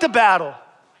fight the battle.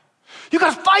 You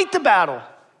got to fight the battle.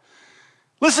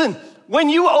 Listen, when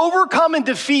you overcome and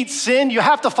defeat sin, you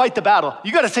have to fight the battle.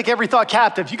 You got to take every thought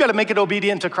captive. You got to make it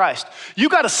obedient to Christ. You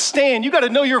got to stand. You got to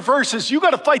know your verses. You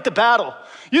got to fight the battle.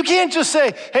 You can't just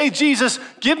say, hey, Jesus,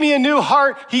 give me a new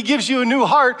heart. He gives you a new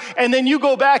heart, and then you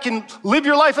go back and live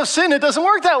your life of sin. It doesn't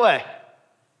work that way.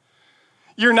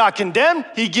 You're not condemned.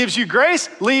 He gives you grace.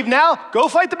 Leave now. Go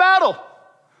fight the battle.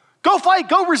 Go fight.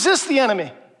 Go resist the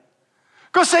enemy.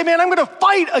 Go say, man, I'm going to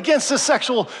fight against this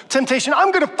sexual temptation.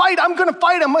 I'm going to fight.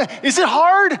 Is it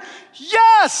hard?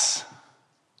 Yes.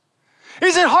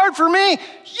 Is it hard for me?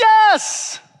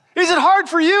 Yes. Is it hard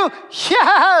for you?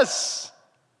 Yes.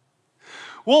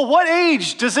 Well, what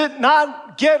age does it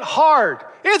not get hard?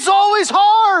 It's always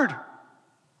hard.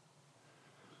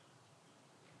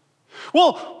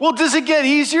 Well, does it get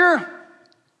easier?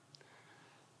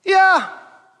 Yeah.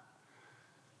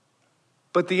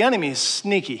 But the enemy is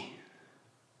sneaky.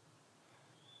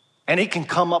 And he can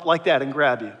come up like that and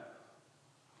grab you. You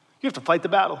have to fight the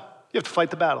battle. You have to fight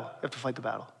the battle. You have to fight the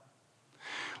battle.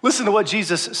 Listen to what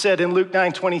Jesus said in Luke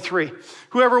 9:23.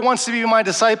 Whoever wants to be my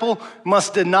disciple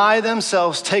must deny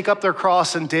themselves, take up their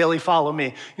cross, and daily follow me.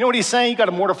 You know what he's saying? You got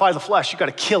to mortify the flesh. You got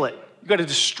to kill it. You got to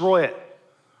destroy it.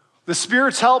 The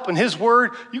Spirit's help and his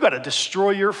word, you got to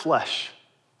destroy your flesh.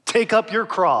 Take up your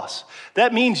cross.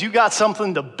 That means you got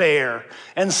something to bear.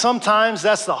 And sometimes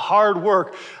that's the hard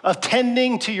work of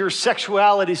tending to your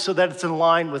sexuality so that it's in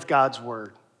line with God's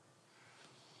word.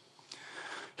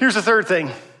 Here's the third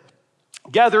thing.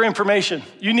 Gather information.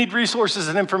 You need resources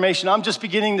and information. I'm just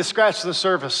beginning to scratch the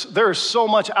surface. There is so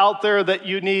much out there that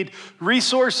you need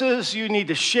resources. You need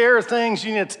to share things.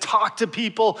 You need to talk to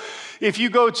people. If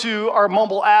you go to our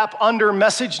mobile app under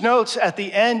message notes, at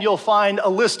the end, you'll find a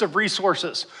list of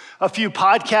resources. A few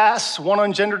podcasts, one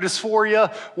on gender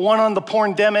dysphoria, one on the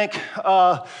porndemic.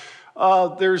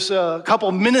 There's a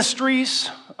couple ministries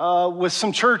with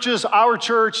some churches. Our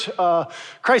church,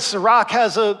 Christ the Rock,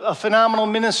 has a phenomenal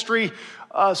ministry.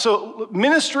 So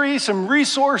ministry, some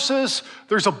resources.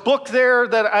 There's a book there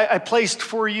that I placed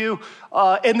for you.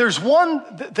 And there's one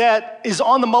that is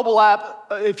on the mobile app.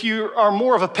 If you are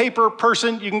more of a paper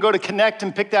person, you can go to Connect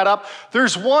and pick that up.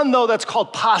 There's one, though, that's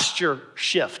called Posture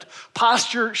Shift.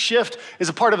 Posture Shift is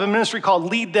a part of a ministry called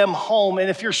Lead Them Home. And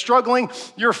if you're struggling,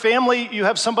 your family, you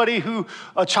have somebody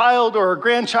a child or a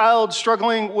grandchild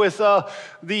struggling with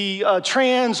the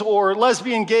trans or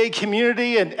lesbian gay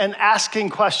community and asking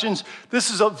questions, this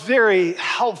is a very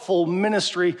helpful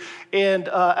ministry. And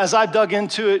as I've dug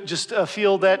into it, just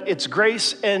feel that it's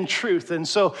grace and truth. And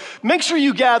so make sure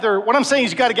you gather. What I'm saying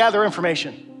is you got to gather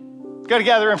information. You got to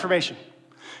gather information.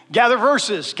 Gather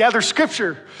verses, gather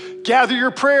scripture, gather your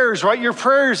prayers, write your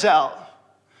prayers out.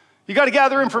 You got to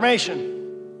gather information.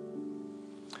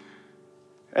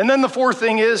 And then the fourth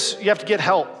thing is you have to get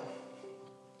help.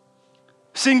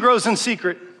 Sin grows in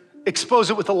secret. Expose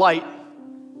it with the light.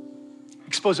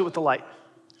 Expose it with the light.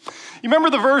 You remember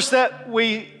the verse that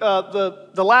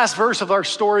the last verse of our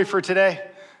story for today?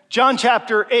 John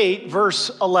chapter 8,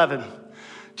 verse 11.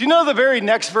 Do you know the very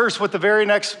next verse, what the very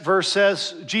next verse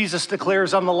says? Jesus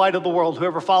declares, I'm the light of the world.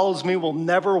 Whoever follows me will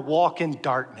never walk in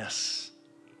darkness.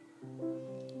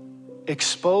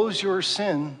 Expose your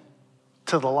sin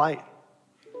to the light.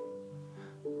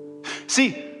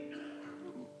 See,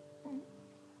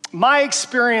 my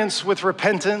experience with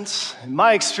repentance,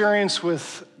 my experience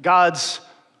with God's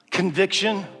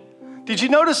conviction, did you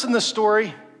notice in the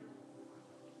story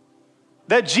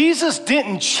that Jesus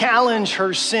didn't challenge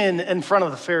her sin in front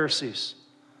of the Pharisees?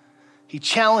 He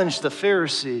challenged the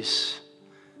Pharisees.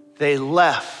 They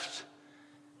left,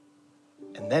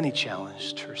 and then he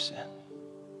challenged her sin.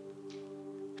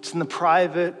 It's in the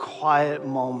private, quiet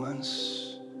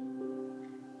moments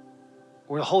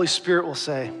where the Holy Spirit will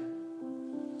say,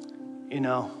 you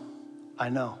know, I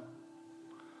know,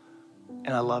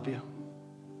 and I love you.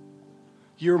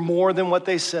 You're more than what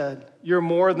they said. You're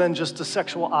more than just a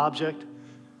sexual object.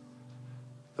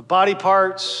 The body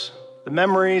parts, the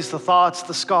memories, the thoughts,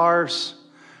 the scars.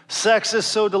 Sex is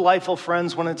so delightful,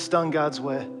 friends, when it's done God's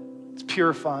way. It's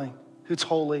purifying. It's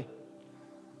holy.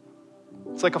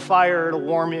 It's like a fire, it'll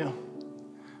warm you.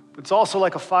 But it's also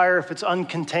like a fire if it's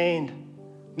uncontained.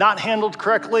 Not handled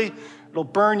correctly, it'll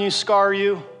burn you, scar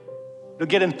you. It'll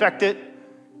get infected,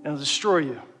 and it'll destroy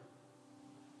you.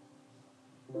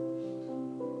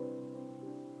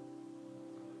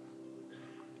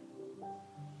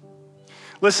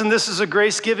 Listen, this is a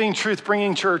grace-giving,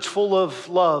 truth-bringing church full of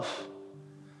love.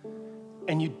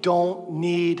 And you don't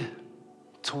need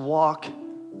to walk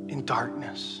in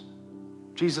darkness.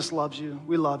 Jesus loves you.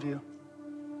 We love you.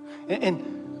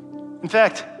 And in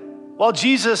fact, while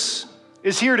Jesus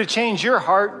is here to change your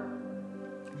heart,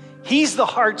 he's the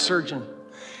heart surgeon.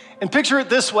 And picture it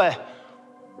this way.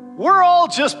 We're all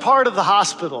just part of the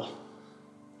hospital.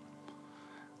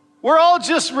 We're all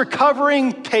just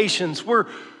recovering patients. We're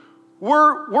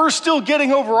still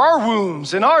getting over our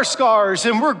wounds and our scars,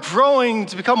 and we're growing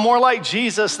to become more like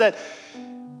Jesus, that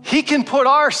he can put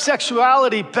our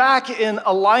sexuality back in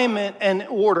alignment and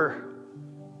order.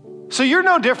 So you're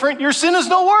no different. Your sin is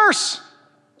no worse.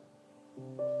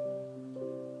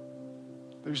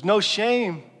 There's no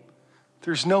shame.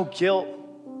 There's no guilt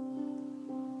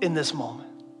in this moment.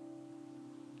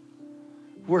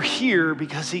 We're here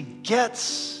because he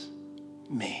gets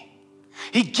me.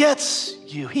 He gets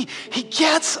you. He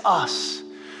gets us.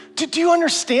 Do you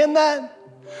understand that?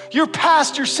 Your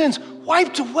past, your sins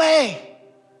wiped away.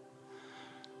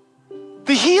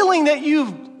 The healing that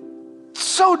you've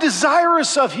so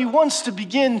desirous of, he wants to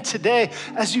begin today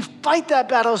as you fight that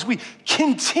battle, as we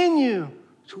continue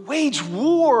to wage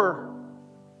war.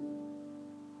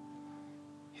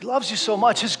 He loves you so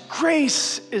much. His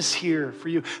grace is here for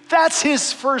you. That's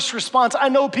his first response. I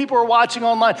know people are watching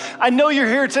online. I know you're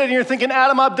here today and you're thinking,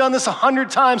 Adam, I've done this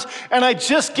 100 times and I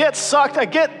just get sucked. I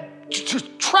get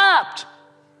trapped.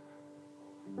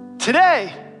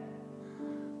 Today,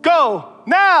 go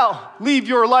now. Leave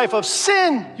your life of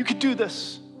sin. You could do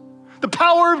this. The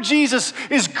power of Jesus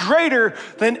is greater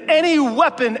than any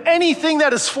weapon, anything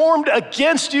that is formed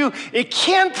against you. It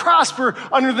can't prosper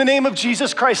under the name of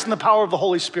Jesus Christ and the power of the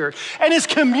Holy Spirit. And his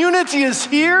community is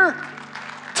here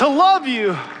to love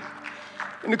you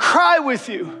and to cry with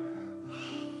you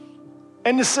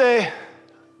and to say,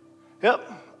 yep,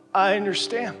 I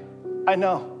understand. I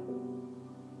know.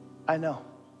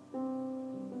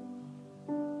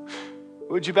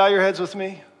 Would you bow your heads with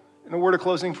me in a word of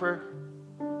closing prayer?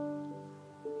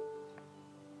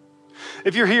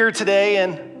 If you're here today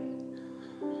and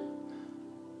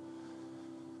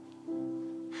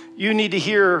you need to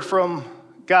hear from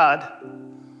God,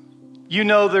 you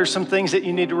know there's some things that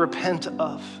you need to repent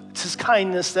of. It's his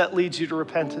kindness that leads you to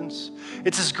repentance.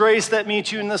 It's his grace that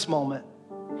meets you in this moment.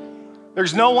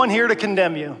 There's no one here to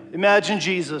condemn you. Imagine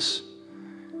Jesus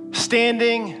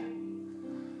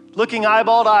standing, looking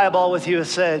eyeball to eyeball with you and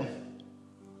said,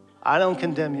 I don't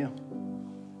condemn you.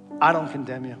 I don't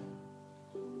condemn you.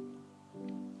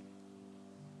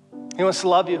 He wants to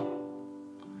love you.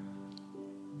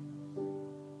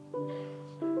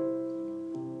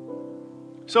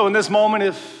 So in this moment,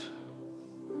 if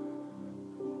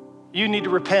you need to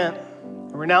repent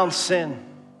and renounce sin,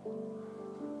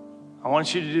 I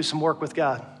want you to do some work with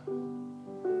God.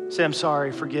 Say, I'm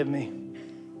sorry, forgive me.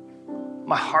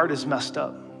 My heart is messed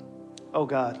up. Oh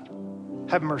God,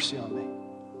 have mercy on me.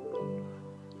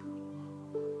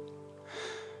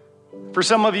 For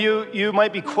some of you, you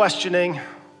might be questioning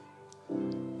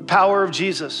the power of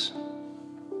Jesus.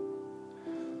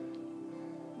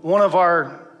 One of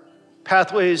our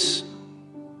Pathways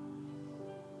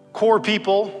core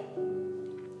people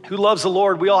who loves the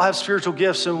Lord, we all have spiritual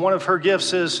gifts, and one of her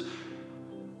gifts is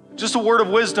just a word of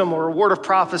wisdom or a word of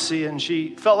prophecy, and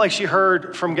she felt like she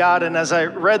heard from God. And as I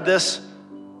read this,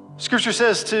 Scripture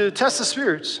says to test the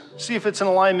spirits, see if it's in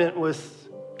alignment with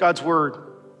God's word.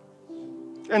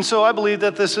 And so I believe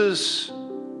that this is a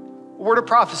word of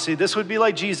prophecy. This would be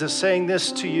like Jesus saying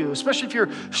this to you, especially if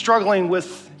you're struggling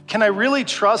with, can I really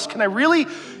trust? Can I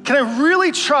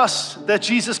really trust that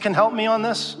Jesus can help me on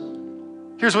this?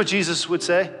 Here's what Jesus would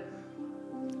say.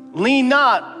 Lean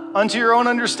not unto your own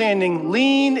understanding.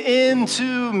 Lean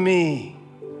into me.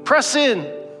 Press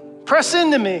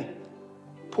into me.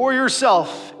 Pour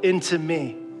yourself into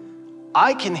me.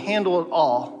 I can handle it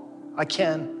all. I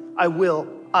can, I will,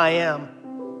 I am.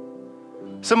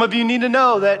 Some of you need to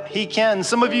know that he can.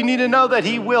 Some of you need to know that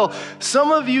he will.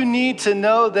 Some of you need to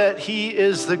know that he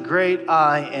is the great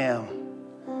I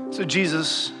am. So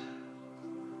Jesus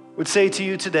would say to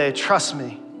you today, trust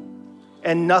me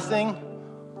and nothing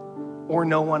or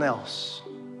no one else.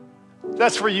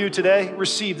 That's for you today.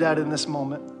 Receive that in this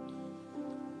moment.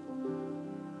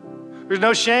 There's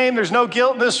no shame, there's no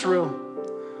guilt in this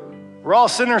room. We're all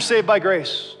sinners saved by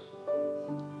grace.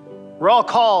 We're all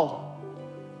called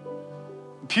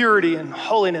to purity and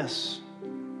holiness.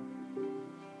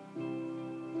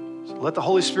 So let the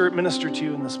Holy Spirit minister to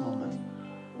you in this moment.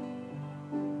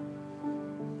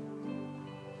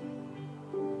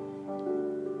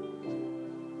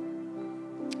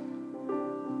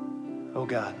 Oh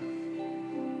God,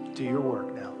 do your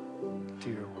work now. Do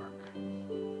your work.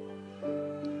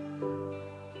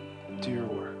 Do your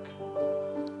work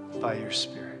by your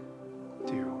Spirit.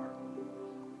 Do your work.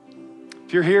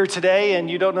 If you're here today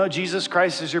and you don't know Jesus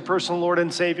Christ as your personal Lord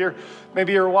and Savior,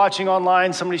 maybe you're watching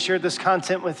online, somebody shared this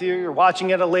content with you, you're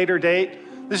watching at a later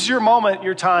date. This is your moment,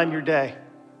 your time, your day.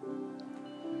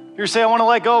 You're saying, I want to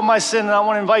let go of my sin and I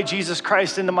want to invite Jesus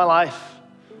Christ into my life.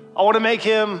 I want to make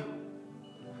him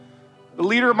the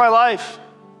leader of my life,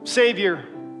 Savior,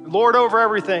 Lord over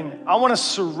everything. I want to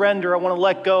surrender. I want to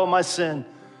let go of my sin.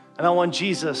 And I want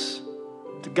Jesus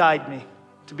to guide me,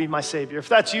 to be my Savior. If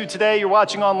that's you today, you're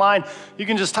watching online, you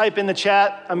can just type in the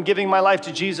chat, I'm giving my life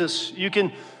to Jesus. You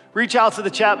can reach out to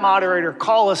the chat moderator,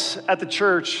 call us at the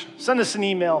church, send us an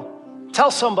email,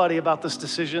 tell somebody about this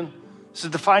decision. It's a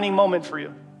defining moment for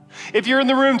you. If you're in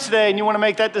the room today and you want to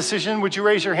make that decision, would you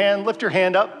raise your hand, lift your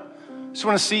hand up? I just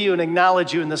want to see you and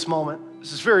acknowledge you in this moment.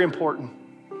 This is very important.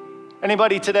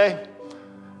 Anybody today,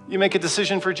 you make a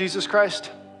decision for Jesus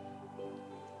Christ?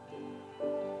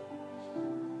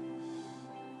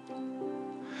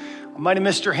 I might have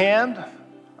missed your hand.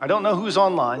 I don't know who's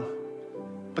online,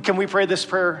 but can we pray this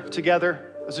prayer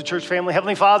together as a church family?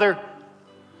 Heavenly Father,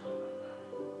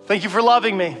 thank you for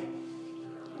loving me.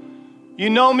 You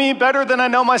know me better than I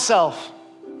know myself.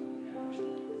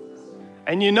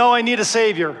 And you know I need a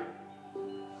Savior.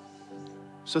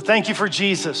 So thank you for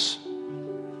Jesus,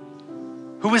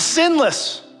 who was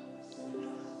sinless,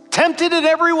 tempted in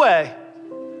every way,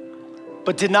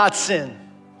 but did not sin.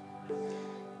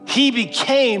 He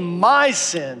became my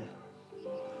sin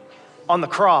on the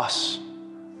cross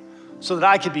so that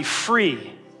I could be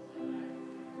free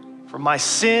from my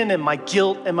sin and my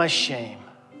guilt and my shame.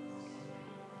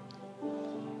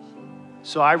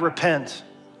 So I repent.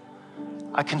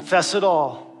 I confess it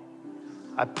all.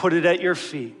 I put it at your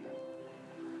feet.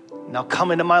 Now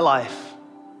come into my life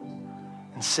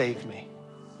and save me.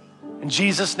 In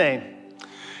Jesus' name.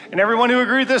 And everyone who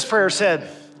agreed with this prayer said,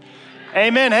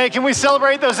 amen. Hey, can we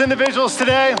celebrate those individuals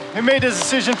today who made this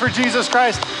decision for Jesus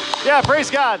Christ? Yeah, praise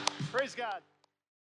God. Praise God.